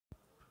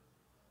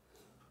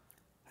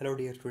Hello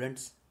dear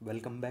students,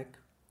 welcome back.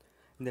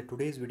 In the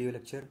today's video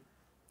lecture,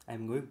 I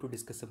am going to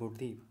discuss about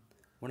the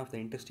one of the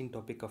interesting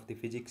topic of the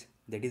physics,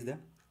 that is the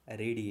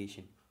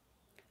radiation.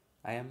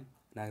 I am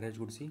Nagaraj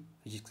Gudsi,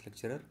 physics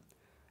lecturer,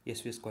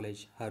 SVS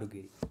College,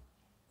 Harugiri.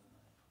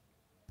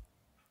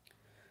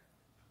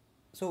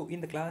 So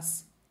in the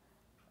class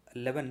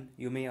 11,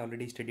 you may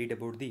already studied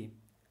about the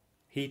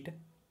heat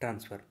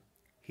transfer.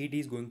 Heat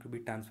is going to be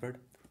transferred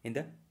in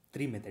the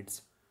three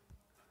methods.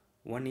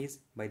 One is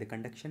by the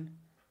conduction,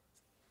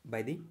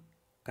 by the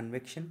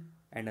convection,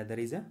 and other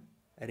is a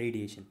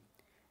radiation.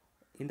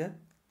 In the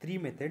three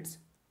methods,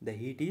 the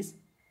heat is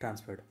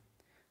transferred: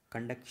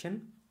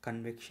 conduction,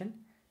 convection,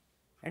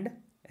 and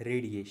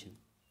radiation.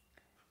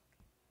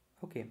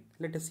 Okay,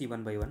 let us see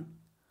one by one.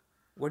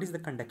 What is the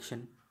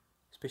conduction?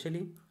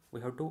 Especially we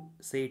have to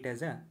say it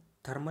as a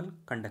thermal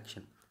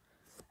conduction,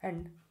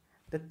 and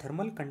the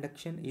thermal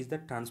conduction is the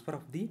transfer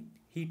of the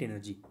heat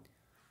energy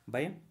by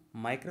a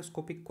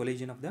microscopic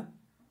collision of the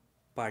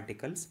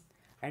particles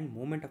and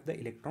movement of the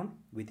electron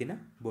within a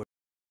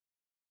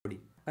body.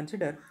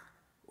 Consider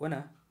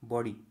one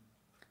body.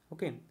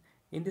 Okay,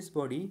 in this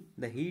body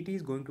the heat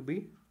is going to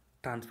be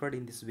transferred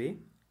in this way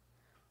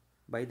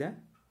by the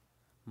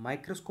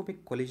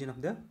microscopic collision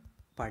of the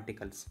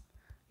particles.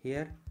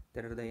 Here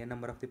there are the n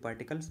number of the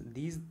particles.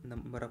 These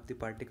number of the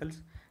particles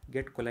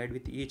get collide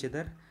with each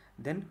other,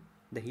 then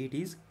the heat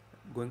is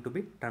going to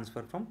be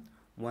transferred from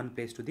one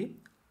place to the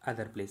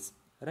other place,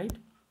 right?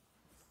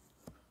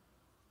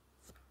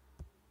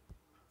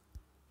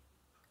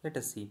 Let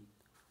us see.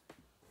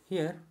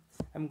 Here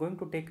I am going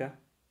to take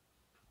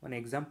one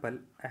example.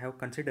 I have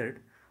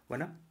considered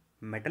one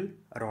metal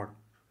rod.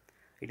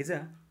 It is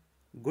a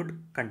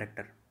good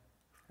conductor,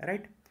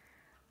 right?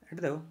 At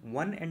the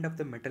one end of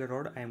the metal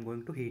rod I am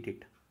going to heat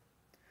it.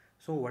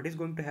 So what is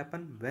going to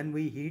happen when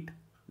we heat?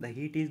 The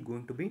heat is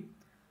going to be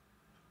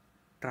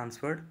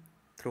transferred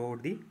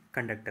throughout the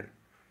conductor.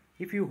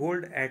 If you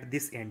hold at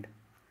this end,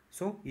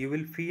 so you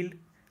will feel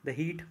the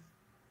heat,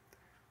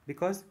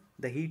 because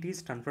the heat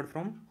is transferred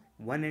from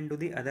one end to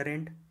the other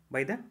end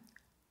by the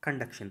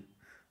conduction.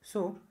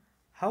 So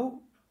how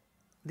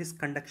this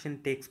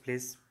conduction takes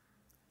place?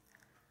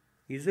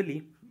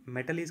 Usually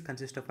metal is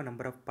consist of a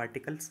number of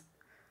particles.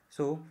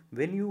 So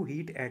when you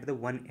heat at the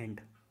one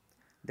end,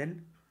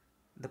 then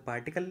the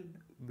particle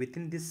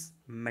within this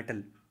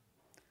metal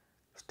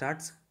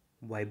starts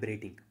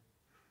vibrating,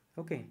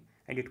 okay,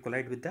 and it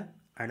collides with the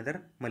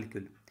another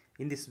molecule.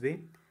 In this way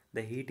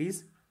the heat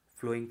is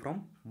flowing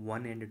from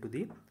one end to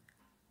the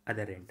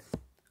other end.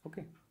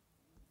 Okay,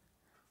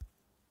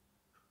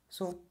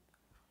 so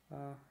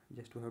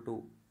just we have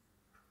to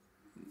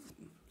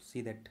see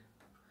that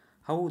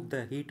how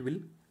the heat will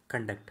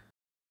conduct.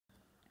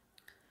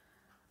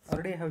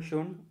 Already I have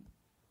shown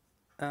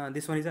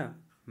this one is a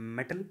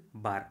metal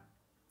bar.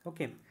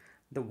 Okay,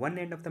 the one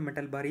end of the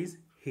metal bar is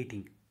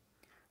heating.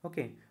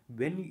 Okay,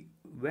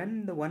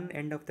 when the one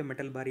end of the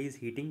metal bar is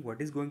heating, what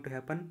is going to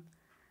happen?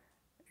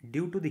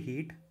 Due to the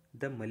heat,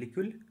 the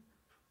molecule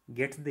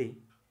gets the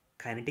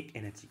kinetic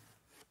energy,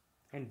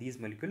 and these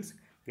molecules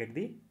get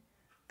the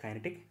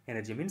kinetic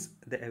energy, means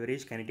the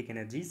average kinetic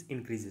energy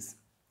increases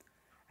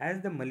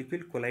as the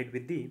molecule collide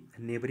with the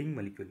neighboring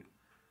molecule.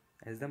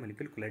 As the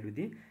molecule collide with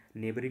the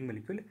neighboring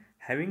molecule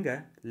having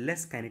a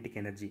less kinetic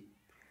energy,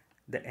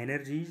 the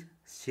energy is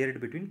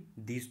shared between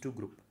these two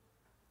groups,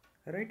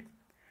 right?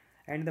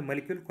 And the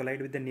molecule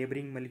collide with the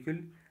neighboring molecule,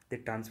 they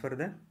transfer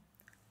the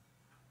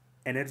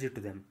energy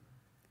to them.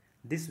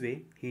 This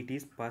way heat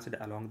is passed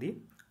along the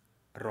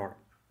rod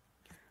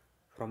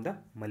from the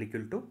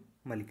molecule to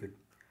molecule.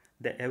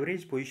 The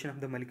average position of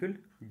the molecule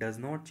does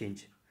not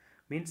change,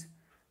 means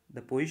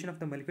the position of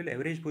the molecule,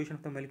 average position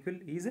of the molecule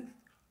is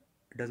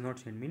does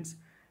not change, means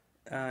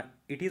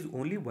it is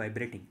only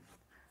vibrating.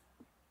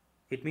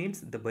 It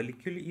means the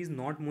molecule is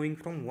not moving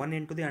from one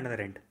end to the another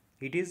end,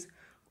 it is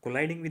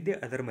colliding with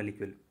the other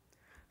molecule.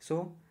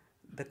 So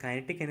the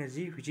kinetic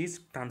energy which is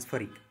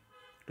transferring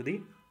to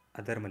the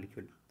other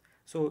molecule.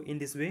 So in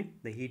this way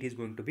the heat is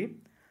going to be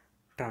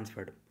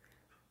transferred,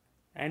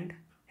 and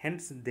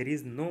hence there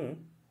is no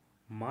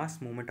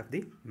mass movement of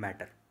the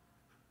matter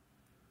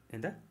in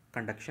the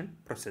conduction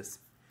process.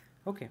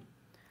 Okay,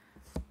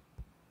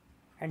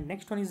 and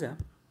next one is a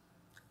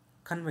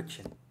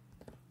convection.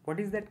 What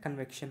is that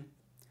convection?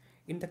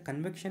 In the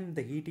convection,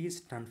 the heat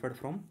is transferred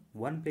from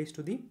one place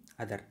to the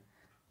other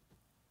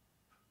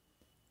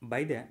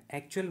by the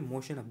actual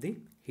motion of the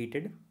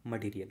heated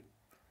material.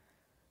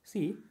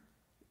 See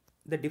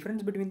the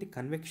difference between the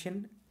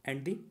convection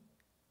and the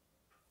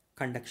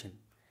conduction.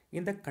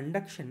 In the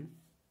conduction,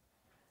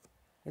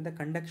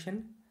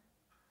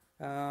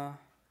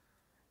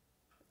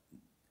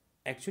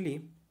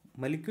 actually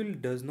molecule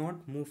does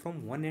not move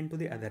from one end to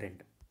the other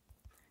end.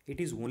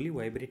 It is only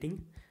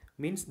vibrating,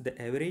 means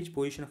the average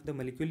position of the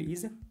molecule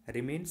is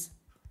remains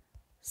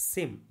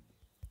same,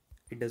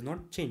 it does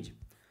not change.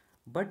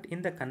 But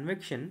in the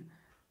convection,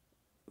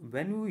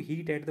 when we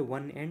heat at the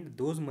one end,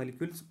 those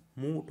molecules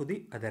move to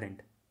the other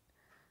end.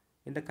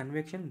 In the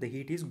convection, the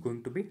heat is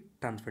going to be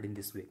transferred in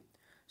this way.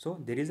 So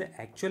there is an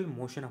actual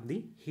motion of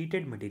the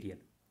heated material.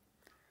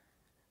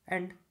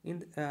 And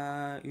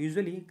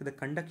usually the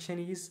conduction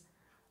is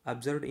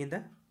observed in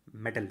the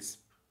metals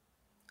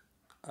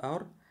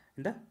or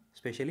in the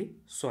especially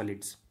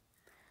solids,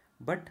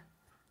 but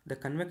the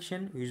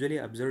convection usually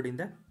observed in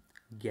the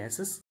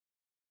gases,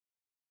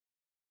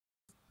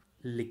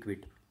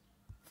 liquid.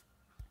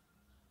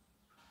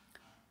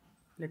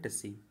 Let us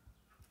see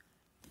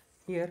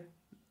here.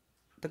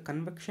 The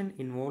convection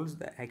involves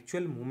the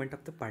actual movement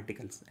of the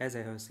particles, as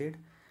I have said,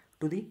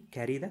 to the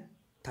carry the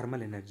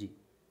thermal energy.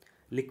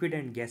 Liquid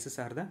and gases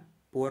are the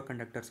poor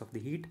conductors of the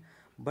heat,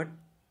 but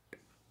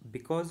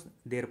because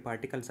their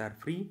particles are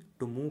free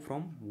to move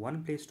from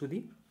one place to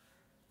the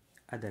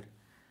other,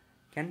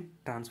 can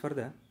transfer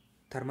the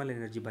thermal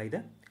energy by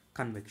the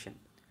convection.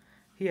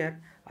 Here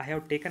I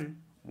have taken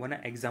one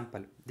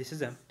example. This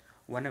is a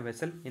one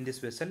vessel. In this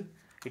vessel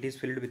it is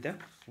filled with the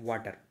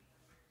water.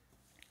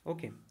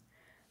 Okay,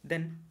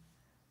 then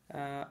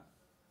I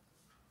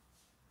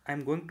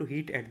am going to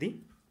heat at the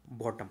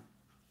bottom.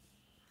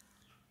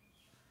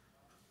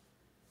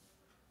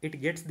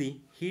 It gets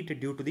the heat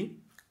due to the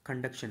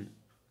conduction,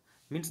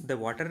 means the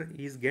water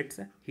is gets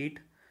heat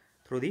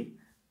through the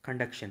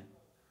conduction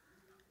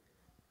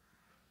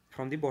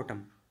from the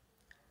bottom,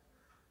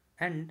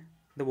 and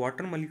the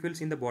water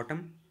molecules in the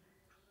bottom,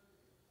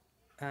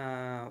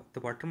 the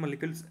water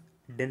molecules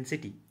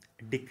density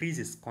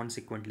decreases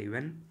consequently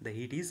when the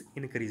heat is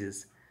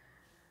increases,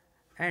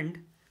 and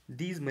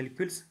these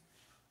molecules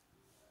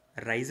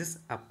rises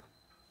up.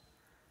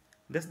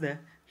 Thus the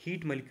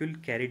heat molecule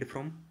carried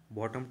from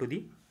bottom to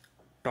the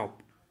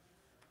top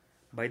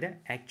by the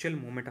actual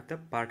movement of the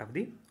part of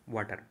the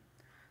water.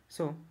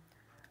 So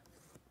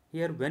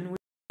here when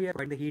we are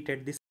finding the heat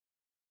at this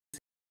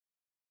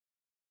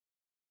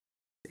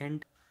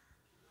end,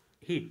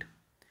 heat,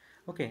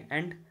 okay,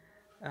 and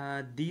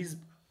these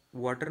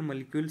water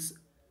molecules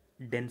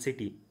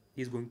density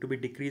is going to be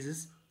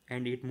decreases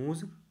and it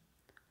moves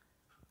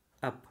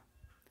up,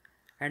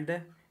 and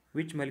the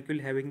which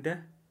molecule having the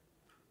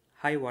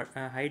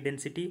high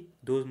density,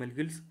 those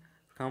molecules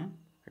come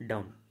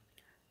down.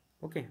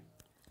 Okay,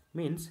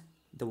 means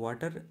the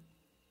water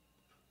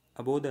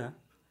above the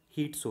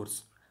heat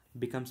source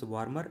becomes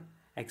warmer,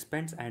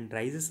 expands and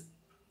rises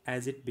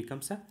as it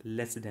becomes a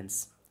less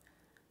dense.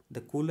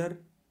 The cooler,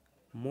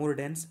 more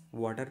dense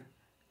water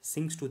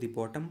sinks to the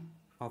bottom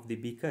of the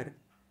beaker.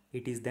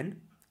 It is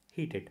then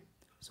heated.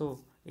 So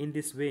in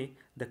this way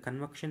the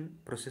convection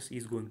process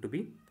is going to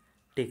be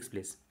takes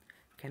place.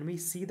 Can we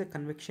see the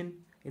convection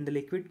in the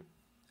liquid?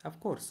 Of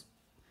course.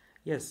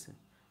 Yes.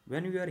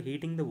 When we are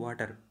heating the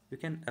water, you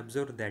can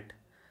observe that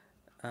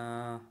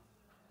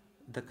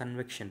the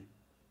convection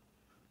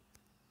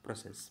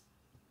process.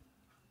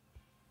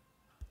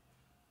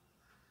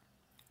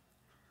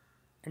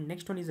 And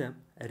next one is a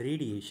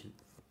radiation.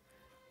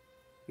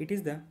 It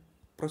is the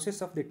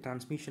process of the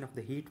transmission of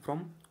the heat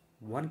from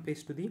one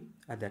place to the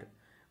other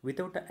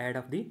without the aid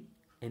of the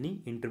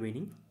any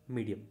intervening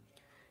medium.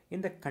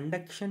 In the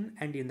conduction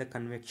and in the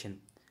convection,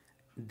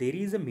 there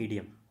is a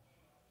medium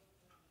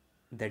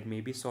that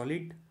may be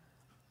solid.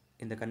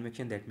 In the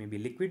convection, that may be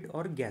liquid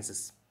or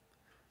gases,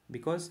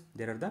 because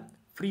there are the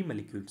free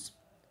molecules.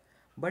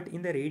 But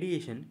in the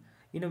radiation,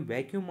 in a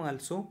vacuum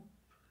also,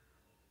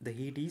 the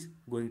heat is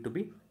going to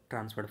be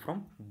transferred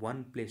from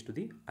one place to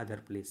the other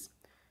place.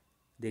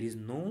 There is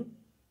no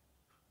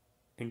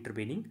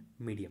intervening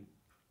medium.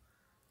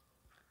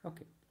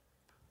 Okay,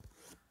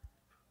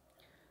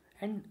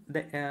 and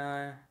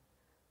the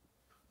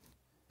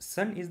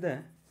sun is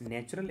the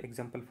natural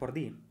example for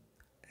the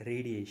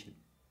radiation,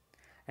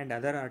 and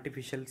other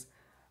artificial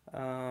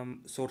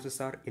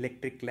sources are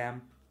electric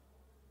lamp,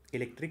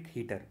 electric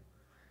heater.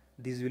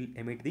 These will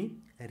emit the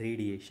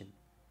radiation.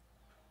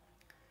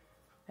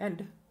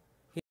 And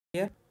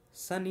here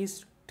sun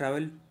is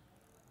travel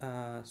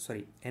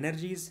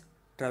energy is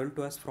travel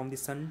to us from the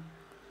sun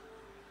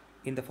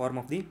in the form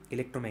of the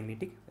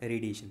electromagnetic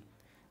radiation.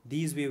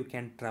 These wave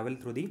can travel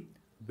through the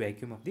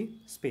vacuum of the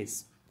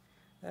space.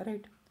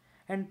 Alright.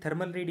 And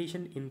thermal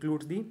radiation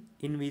includes the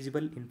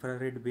invisible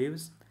infrared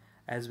waves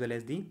as well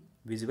as the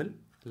visible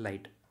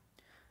light.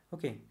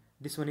 Okay,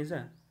 this one is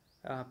a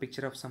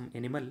picture of some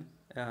animal.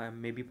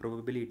 Maybe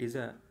probably it is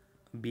a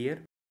bear.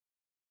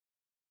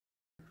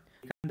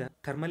 The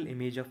thermal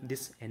image of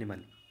this animal.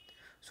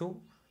 So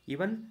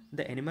even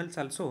the animals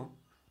also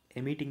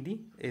emitting the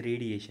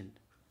radiation.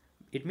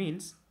 It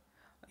means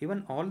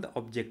even all the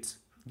objects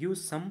give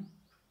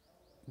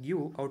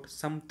out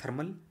some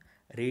thermal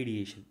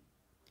radiation.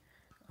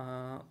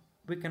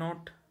 We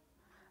cannot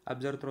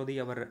observe through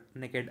our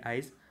naked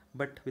eyes,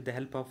 but with the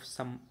help of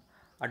some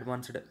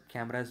advanced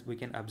cameras we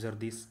can observe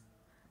these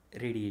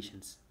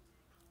radiations.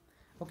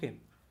 Okay,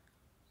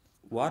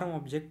 warm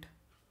object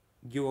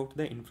give out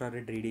the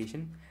infrared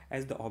radiation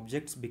as the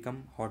objects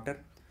become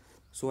hotter,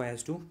 so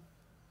as to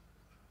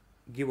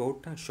give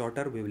out a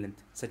shorter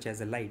wavelength such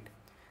as a light.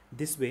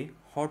 This way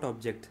hot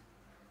objects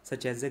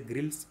such as the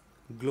grills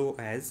glow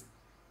as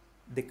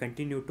they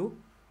continue to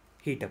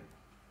heat up.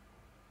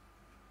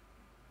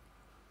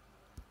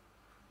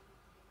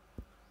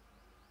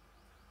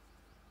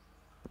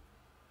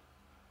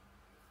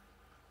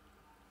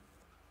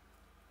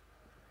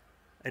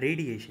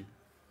 radiation.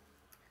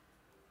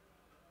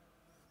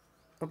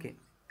 Okay,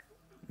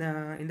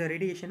 in the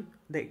radiation,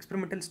 the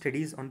experimental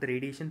studies on the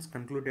radiations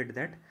concluded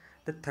that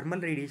the thermal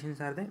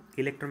radiations are the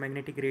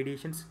electromagnetic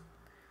radiations,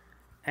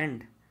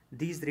 and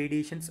these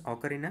radiations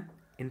occur in a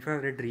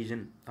infrared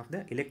region of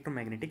the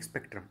electromagnetic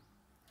spectrum.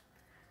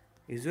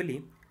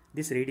 Usually,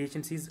 this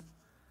radiation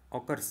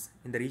occurs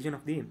in the region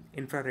of the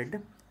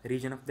infrared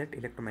region of that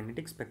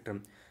electromagnetic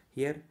spectrum.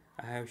 Here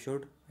I have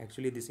showed,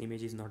 actually this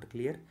image is not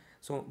clear.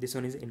 So this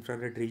one is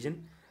infrared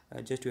region.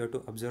 Just you have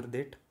to observe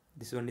that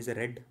this one is a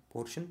red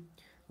portion.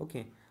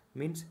 Okay,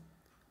 means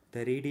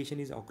the radiation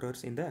is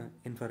occurs in the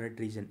infrared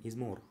region is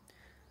more.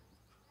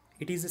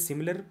 It is a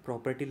similar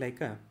property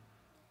like a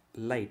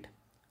light,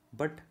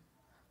 but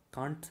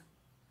can't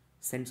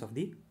sense of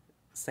the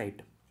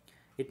sight.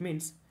 It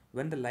means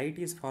when the light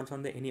is falls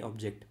on the any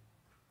object,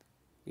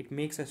 it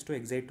makes us to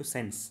excite to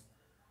sense.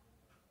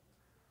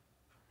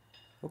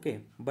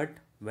 Okay, but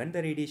when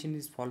the radiation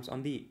is falls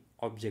on the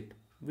object,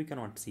 we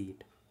cannot see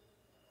it.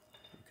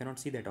 We cannot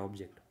see that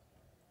object.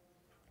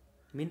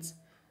 Means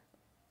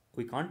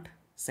we can't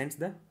sense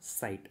the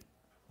sight.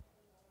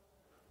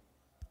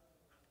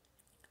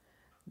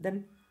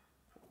 Then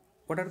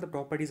what are the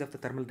properties of the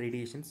thermal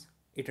radiations?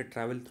 It will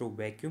travel through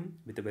vacuum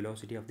with the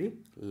velocity of the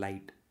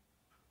light.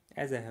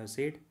 As I have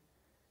said,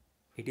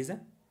 it is a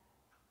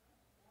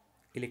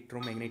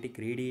electromagnetic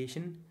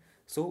radiation,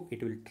 so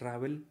it will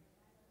travel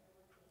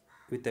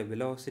with the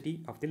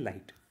velocity of the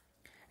light,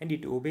 and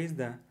it obeys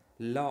the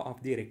law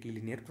of the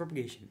rectilinear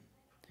propagation.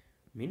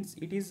 Means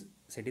it is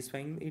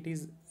satisfying, it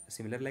is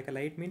similar like a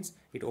light, means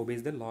it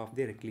obeys the law of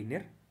the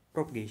rectilinear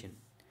propagation,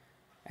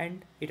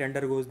 and it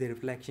undergoes the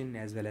reflection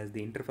as well as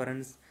the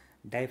interference,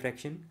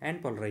 diffraction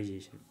and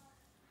polarization.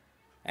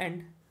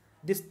 And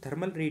this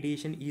thermal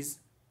radiation is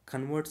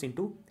converts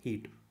into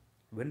heat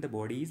when the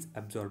body is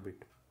absorbed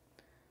it.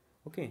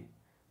 Okay,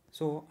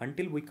 so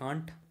until we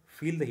can't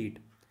feel the heat,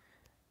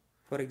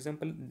 for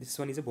example this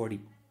one is a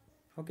body,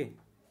 okay,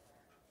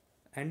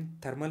 and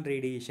thermal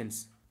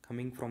radiations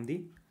coming from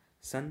the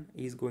sun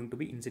is going to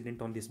be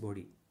incident on this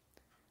body.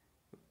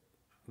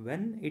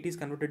 When it is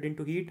converted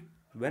into heat,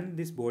 when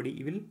this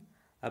body will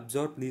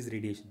absorb these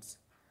radiations,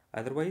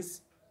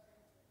 otherwise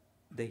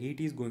the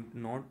heat is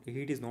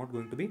not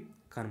going to be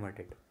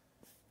converted.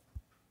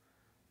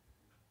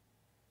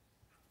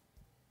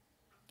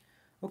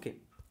 Okay,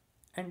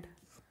 and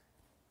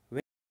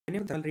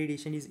whenever thermal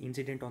radiation is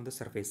incident on the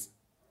surface,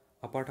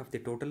 a part of the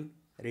total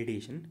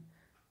radiation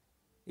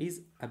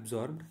is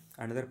absorbed,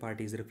 another part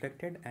is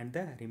reflected, and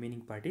the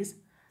remaining part is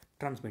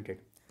transmitted.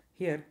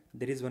 Here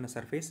there is one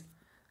surface,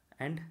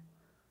 and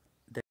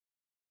the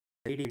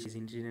radiation is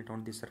incident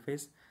on the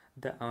surface.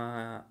 The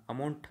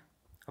amount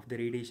of the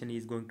radiation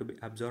is going to be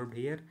absorbed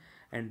here,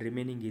 and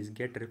remaining is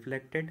get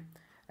reflected,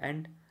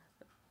 and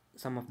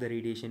some of the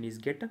radiation is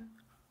get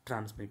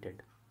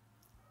transmitted.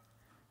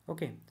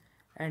 Okay,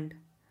 and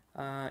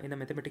in the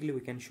mathematically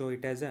we can show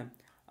it as a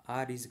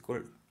r is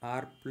equal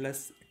r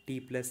plus t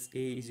plus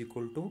a is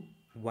equal to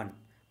 1.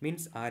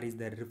 Means r is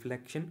the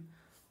reflection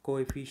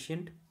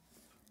coefficient,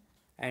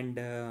 and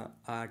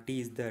t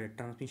is the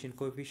transmission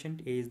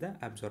coefficient, a is the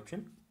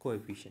absorption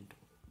coefficient.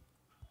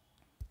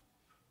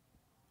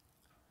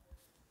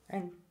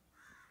 And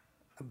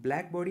a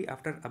black body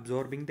after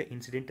absorbing the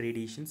incident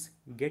radiations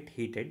get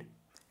heated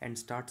and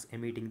starts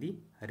emitting the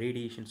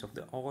radiations of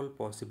the all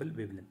possible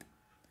wavelength.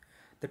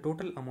 The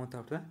total amount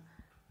of the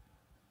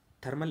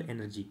thermal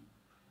energy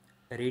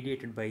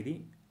radiated by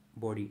the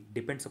body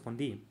depends upon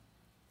the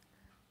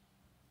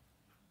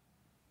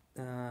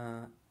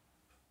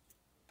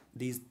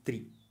these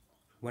three.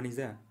 One is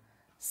the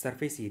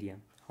surface area.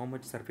 How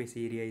much surface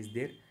area is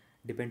there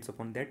depends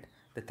upon that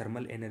the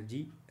thermal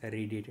energy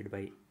radiated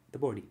by the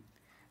body,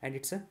 and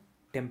it's a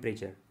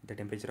temperature, the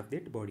temperature of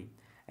that body,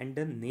 and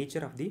the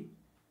nature of the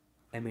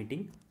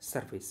emitting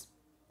surface.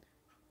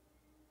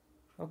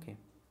 Okay,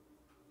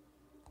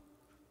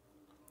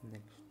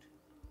 next,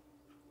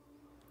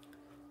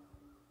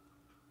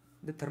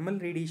 the thermal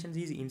radiation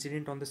is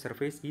incident on the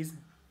surface is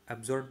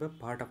absorbed by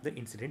part of the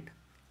incident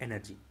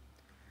energy.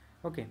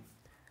 Okay,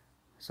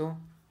 so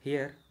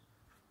here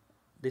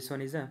this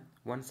one is a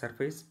one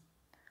surface,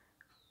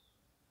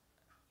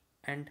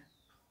 and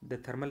the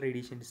thermal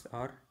radiations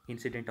are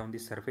incident on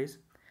this surface,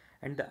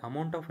 and the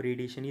amount of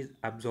radiation is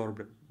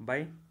absorbed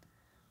by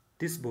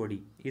this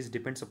body is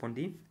depends upon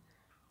the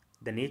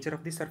nature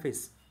of the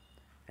surface,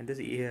 and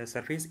the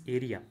surface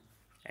area,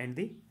 and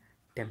the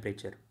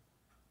temperature.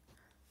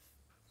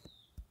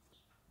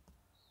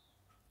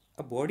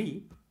 A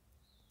body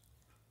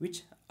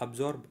which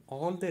absorb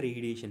all the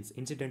radiations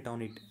incident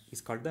on it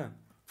is called the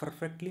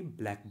perfectly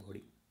black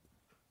body.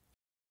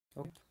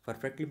 Okay,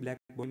 perfectly black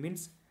body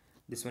means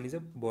this one is a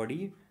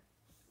body,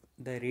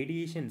 the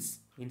radiations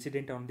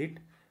incident on it,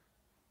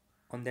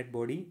 on that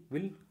body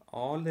will,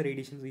 all the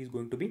radiations is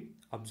going to be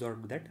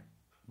absorbed that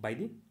by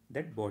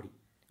that body.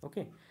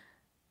 Okay,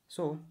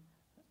 so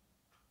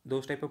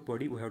those type of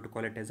body we have to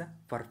call it as a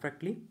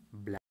perfectly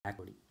black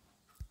body.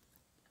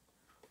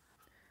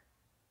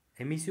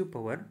 Emissive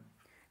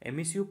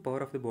power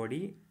of the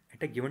body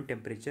at a given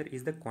temperature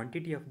is the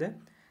quantity of the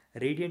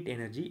radiant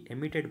energy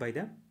emitted by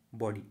the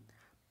body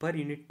per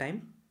unit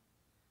time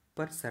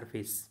per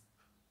surface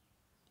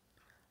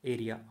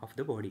area of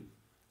the body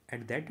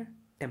at that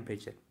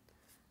temperature.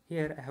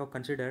 Here I have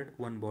considered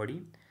one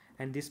body,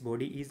 and this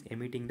body is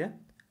emitting the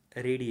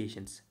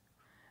radiations,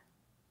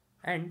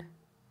 and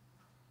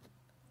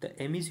the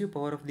emissive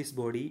power of this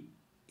body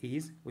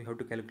is, we have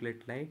to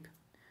calculate like,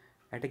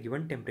 at a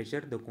given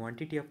temperature the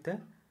quantity of the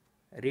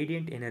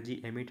radiant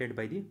energy emitted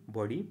by the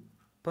body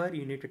per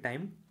unit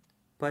time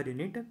per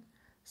unit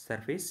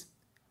surface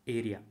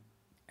area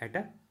at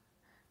a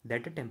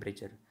that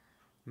temperature.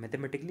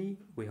 Mathematically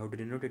we have to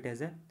denote it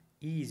as a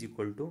E is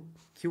equal to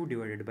Q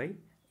divided by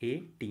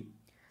AT.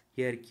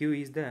 Here Q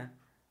is the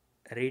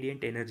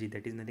radiant energy,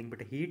 that is nothing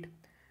but heat,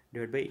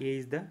 divided by A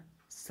is the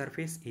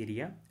surface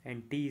area,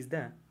 and T is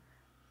the,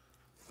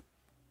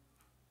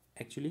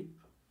 actually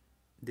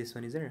this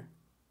one is a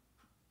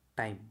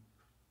time.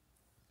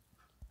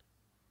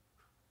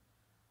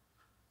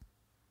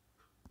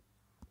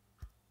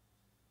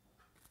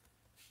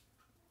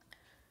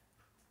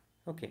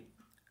 Okay,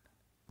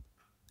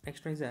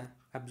 next one is a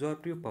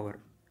absorptive power.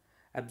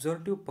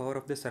 Absorptive power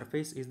of the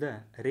surface is the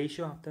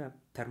ratio of the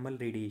thermal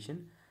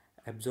radiation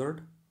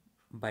absorbed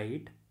by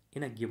it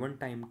in a given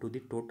time to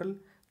the total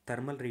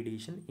thermal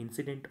radiation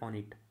incident on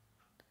it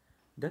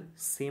the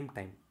same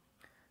time.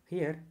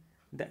 Here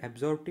the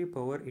absorptive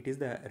power, it is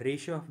the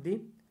ratio of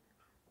the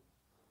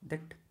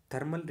that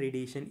thermal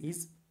radiation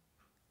is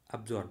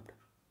absorbed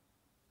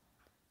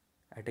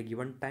at a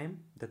given time,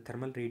 the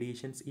thermal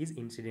radiations is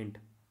incident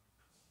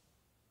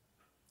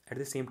at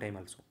the same time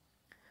also.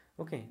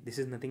 Okay, this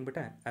is nothing but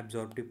a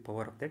absorptive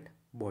power of that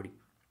body.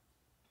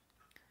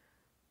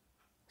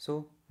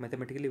 So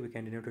mathematically we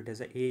can denote it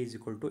as a is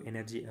equal to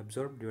energy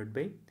absorbed divided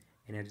by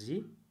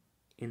energy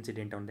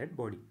incident on that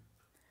body.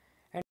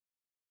 And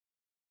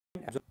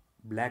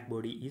black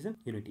body is a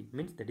unity,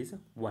 means that is a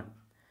 1,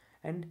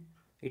 and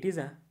it is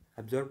a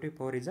absorptive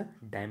power is a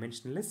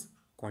dimensionless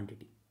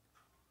quantity.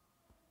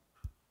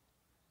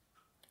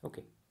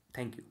 Okay,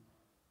 thank you.